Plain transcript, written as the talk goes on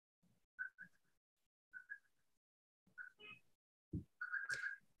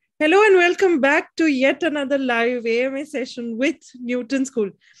Hello and welcome back to yet another live AMA session with Newton School.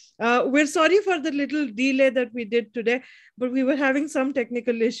 We're sorry for the little delay that we did today, but we were having some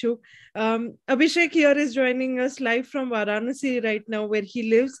technical issue. Abhishek here is joining us live from Varanasi right now, where he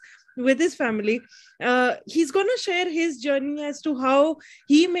lives with his family. He's going to share his journey as to how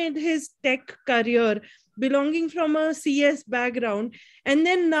he made his tech career belonging from a CS background and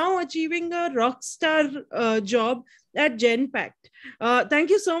then now achieving a rock star job at Genpact. Thank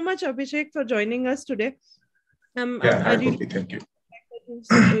you so much, Abhishek, for joining us today. Hi, Gopi. Thank you.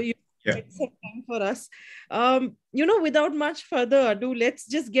 You take some time for us. Without much further ado, let's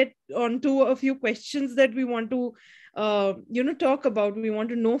just get on to a few questions that we want to, talk about. We want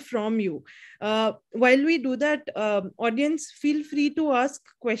to know from you. While we do that, audience, feel free to ask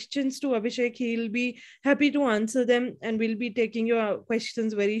questions to Abhishek. He'll be happy to answer them, and we'll be taking your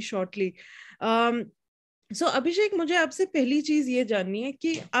questions very shortly. सो अभिषेक मुझे आपसे पहली चीज ये जाननी है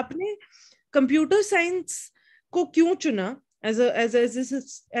कि आपने computer science को क्यों चुना as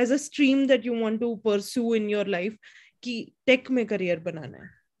a stream that you want to pursue in your life कि टेक में करियर बनाना है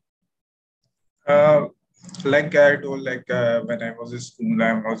like I told, when I was in school,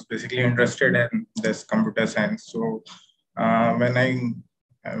 I was basically interested in this computer science. So when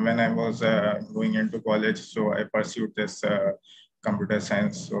I was going into college, so I pursued this computer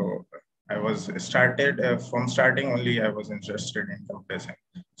science. So I was started from starting only. I was interested in computer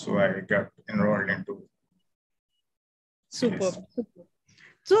science, so I got enrolled into. Super.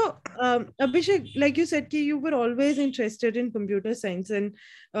 So, Abhishek, like you said, you were always interested in computer science, and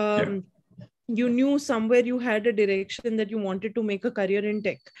you knew somewhere you had a direction that you wanted to make a career in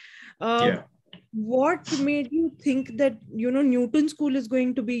tech. What made you think that Newton School is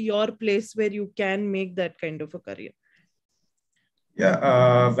going to be your place where you can make that kind of a career?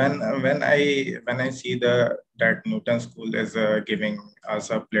 When I see that Newton School is giving us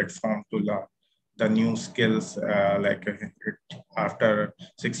a platform to learn the new skills, after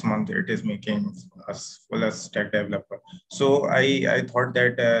 6 months, it is making us full as tech developer. So I thought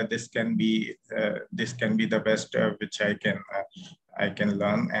that this can be the best which I can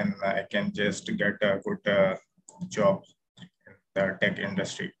learn, and I can just get a good job in the tech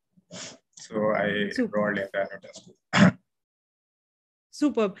industry. So I enrolled in the Newton School.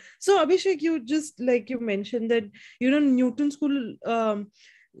 Superb. So Abhishek, you just like you mentioned that Newton School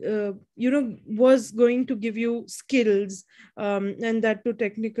was going to give you skills, and that to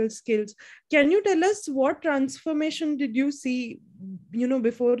technical skills. Can you tell us what transformation did you see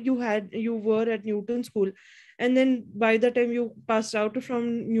before you were at Newton School, and then by the time you passed out from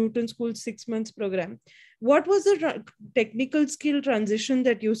Newton School 6 months program, what was the technical skill transition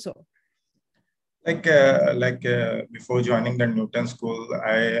that you saw? Before joining the Newton School,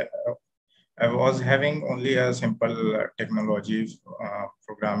 I was having only a simple technology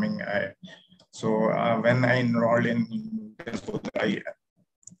programming. When I enrolled in Newton School,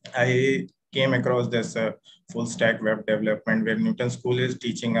 I came across this full stack web development, where Newton School is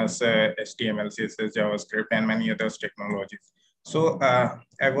teaching us HTML, CSS, JavaScript, and many other technologies. So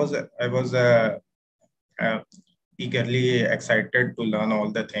I was eagerly excited to learn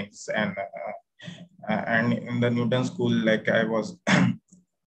all the things, and in the Newton School, I was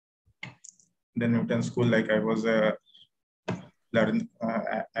learning.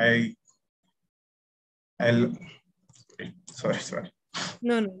 Sorry.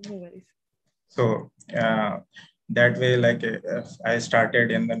 No worries. So that way, I started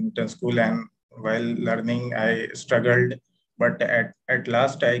in the Newton School, and while learning, I struggled, but at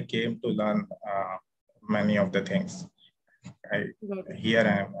last I came to learn many of the things. Here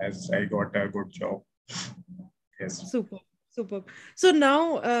I am, as I got a good job. Yes. Super. So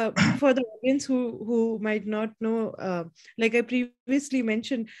now, for the audience who might not know, like I previously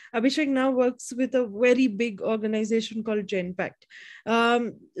mentioned, Abhishek now works with a very big organization called Genpact.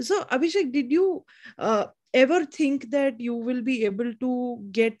 So Abhishek, did you ever think that you will be able to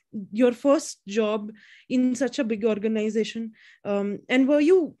get your first job in such a big organization? And were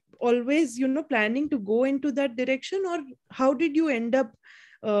you always, planning to go into that direction, or how did you end up,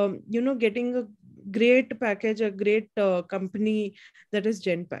 getting a great package, a great company that is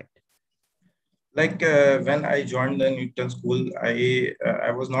Genpact? When I joined the Newton School,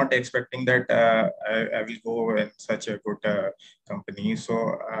 I was not expecting that I will go in such a good company.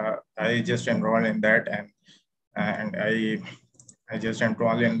 So I just enrolled in that, and I just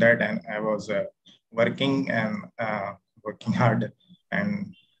enrolled in that, and I was working hard,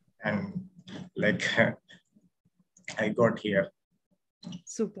 and I got here.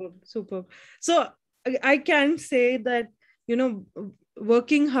 Superb. So I can say that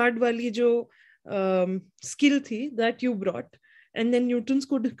working hard wali jo skill thi that you brought, and then Newton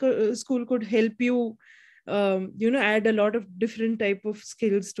school could help you add a lot of different type of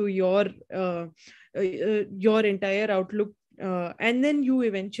skills to your entire outlook, and then you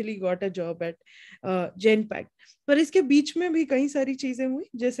eventually got a job at Genpact. पर इसके बीच में भी कई सारी चीजें हुई,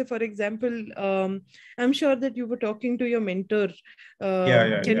 जैसे for example I am sure that you were talking to your mentor.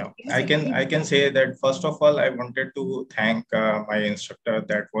 Can you please I can say that first of all I wanted to thank my instructor,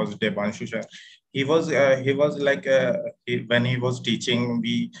 that was Devanshu sir. He was like when he was teaching,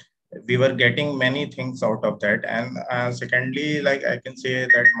 we were getting many things out of that. And secondly, like I can say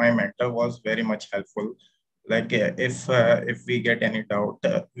that my mentor was very much helpful. Like if we get any doubt,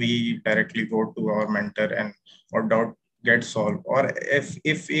 we directly go to our mentor and our doubt get solved. Or if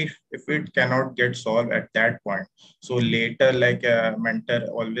it cannot get solved at that point, so later, like mentor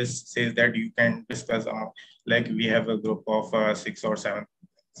always says that you can discuss, like we have a group of 6 or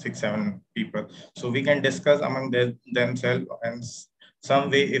 7 people, so we can discuss among themselves. And some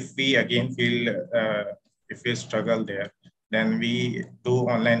way, if we again feel if we struggle there, then we do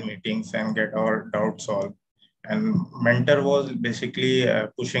online meetings and get our doubts solved. And mentor was basically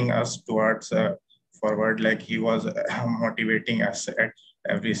pushing us towards forward, like he was motivating us at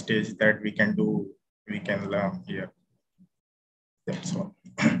every stage that we can learn here. That's all.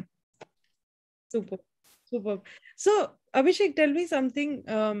 Super, super. So Abhishek, tell me something.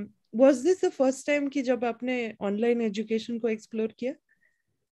 Was this the first time कि जब आपने online education को explore किया?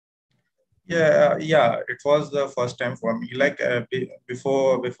 Yeah, it was the first time for me. Like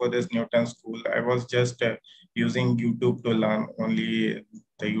before this Newton school, I was just using YouTube to learn. Only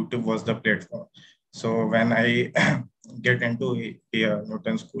the YouTube was the platform. So when I get into here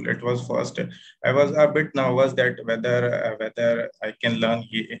Newton school, it was first. I was a bit nervous that whether I can learn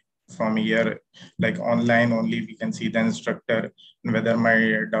from here, like online only. We can see the instructor, whether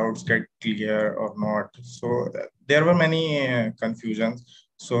my doubts get clear or not. So there were many confusions.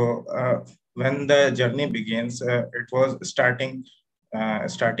 So when the journey begins, it was starting.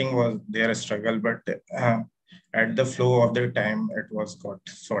 Starting was their struggle, but at the flow of the time, it was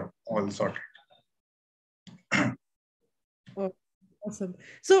all sorted. Oh, awesome.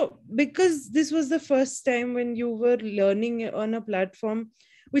 So because this was the first time when you were learning on a platform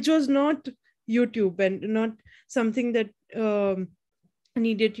which was not YouTube and not something that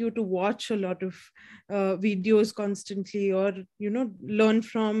needed you to watch a lot of videos constantly, or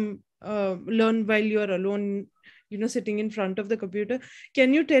learn while you're alone, sitting in front of the computer.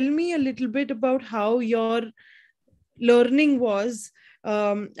 Can you tell me a little bit about how your learning was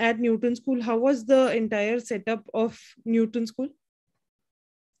at Newton School? How was the entire setup of Newton School?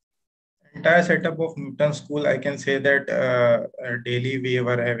 Entire setup of Newton School, I can say that daily we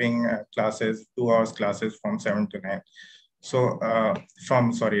were having classes, 2 hours classes from 7 to 9. So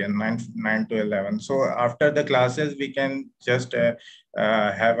from sorry 9 to 11. So after the classes, we can just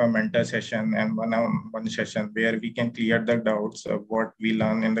have a mentor session and one session where we can clear the doubts of what we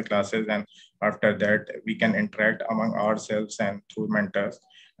learn in the classes, and after that we can interact among ourselves and through mentors.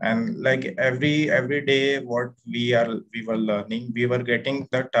 And like every day what we were learning, we were getting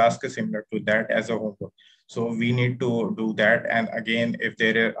the task similar to that as a homework. So we need to do that, and again if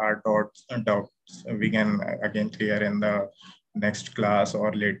there are doubts we can again clear in the next class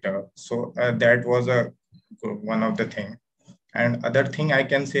or later. So that was one of the thing. And other thing I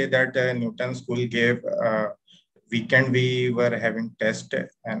can say that Newton School gave weekend we were having test,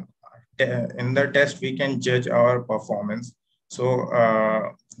 and in the test we can judge our performance. So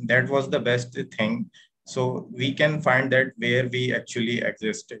that was the best thing. So we can find that where we actually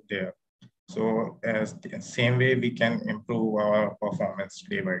existed there. So as the same way we can improve our performance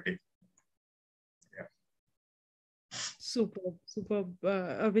day by day. Yeah. Super,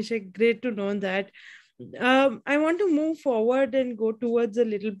 Abhishek. Great to know that. I want to move forward and go towards a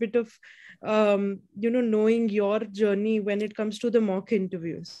little bit of, knowing your journey when it comes to the mock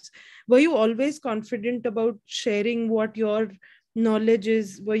interviews. Were you always confident about sharing what your knowledge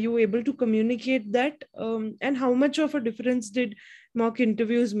is? Were you able to communicate that? And how much of a difference did mock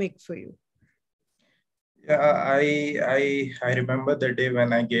interviews make for you? Yeah, I remember the day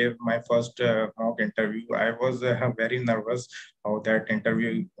when I gave my first mock interview. I was very nervous how that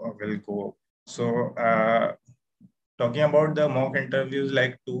interview will go. So talking about the mock interviews,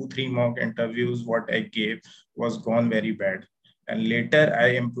 like 2 3 mock interviews what I gave was gone very bad, and later I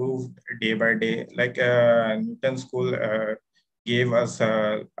improved day by day. Like Newton School gave us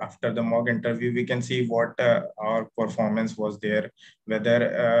after the mock interview, we can see what our performance was there,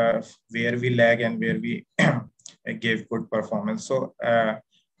 whether where we lag and where we gave good performance. So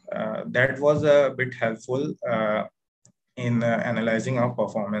that was a bit helpful. in analyzing our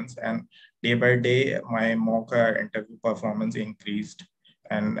performance, and day by day my mock interview performance increased,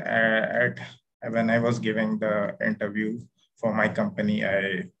 and at when I was giving the interview for my company,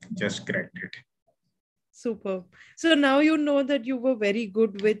 I just cracked it. Superb. So now you know that you were very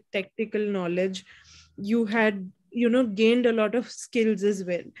good with technical knowledge. You had, gained a lot of skills as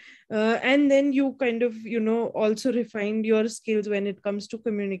well. And then you kind of, also refined your skills when it comes to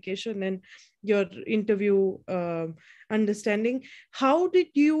communication and your interview understanding. How did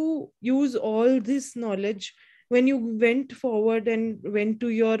you use all this knowledge when you went forward and went to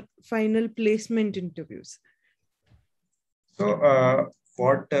your final placement interviews? So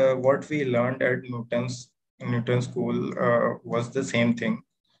what we learned at Newton School was the same thing,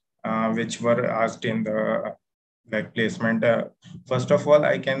 which were asked in the like placement. First of all,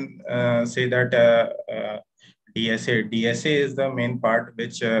 I can say that DSA is the main part,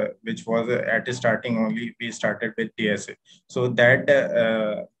 which was at the starting only. We started with DSA, so that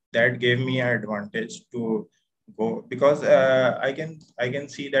gave me an advantage to go, because I can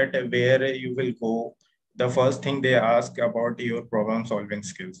see that where you will go, the first thing they ask about your problem solving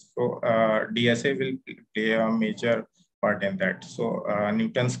skills. So DSA will play a major part in that. So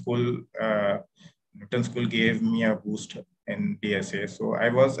Newton School gave me a boost in DSA. So I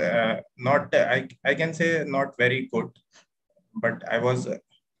was not, I can say not very good, but I was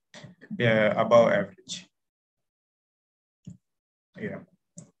above average. Yeah.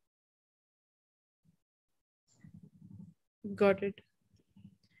 Got it.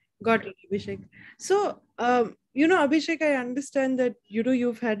 Got it, Abhishek. So, Abhishek, I understand that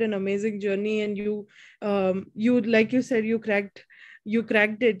you've had an amazing journey, and you like you said, you cracked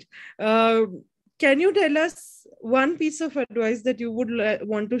it. Uh, can you tell us one piece of advice that you would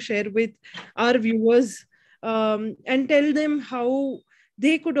want to share with our viewers, and tell them how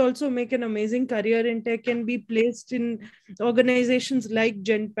they could also make an amazing career in tech and be placed in organizations like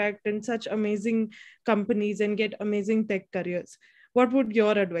Genpact and such amazing companies and get amazing tech careers? What would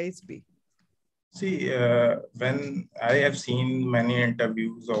your advice be? See, when I have seen many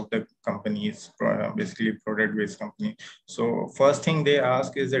interviews of the companies, basically product-based company. So first thing they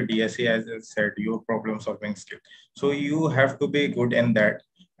ask is a DSA, as I said, your problem-solving skill. So you have to be good in that,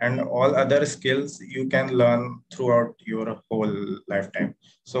 and all other skills you can learn throughout your whole lifetime.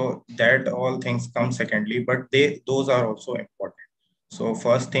 So that all things come secondly, but those are also important. So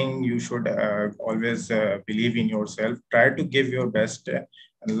first thing, you should always believe in yourself. Try to give your best.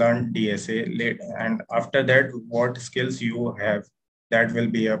 Learn DSA late, and after that, what skills you have, that will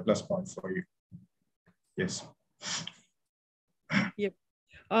be a plus point for you. Yes. Yep.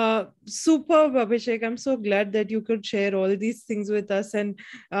 Superb, Abhishek. I'm so glad that you could share all these things with us. And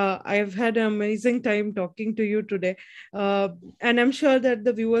I've had an amazing time talking to you today. And I'm sure that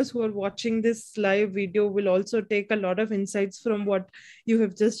the viewers who are watching this live video will also take a lot of insights from what you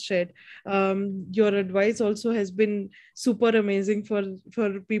have just shared. Your advice also has been super amazing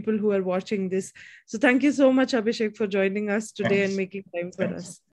for people who are watching this. So thank you so much, Abhishek, for joining us today and Thanks. making time for Thanks. us.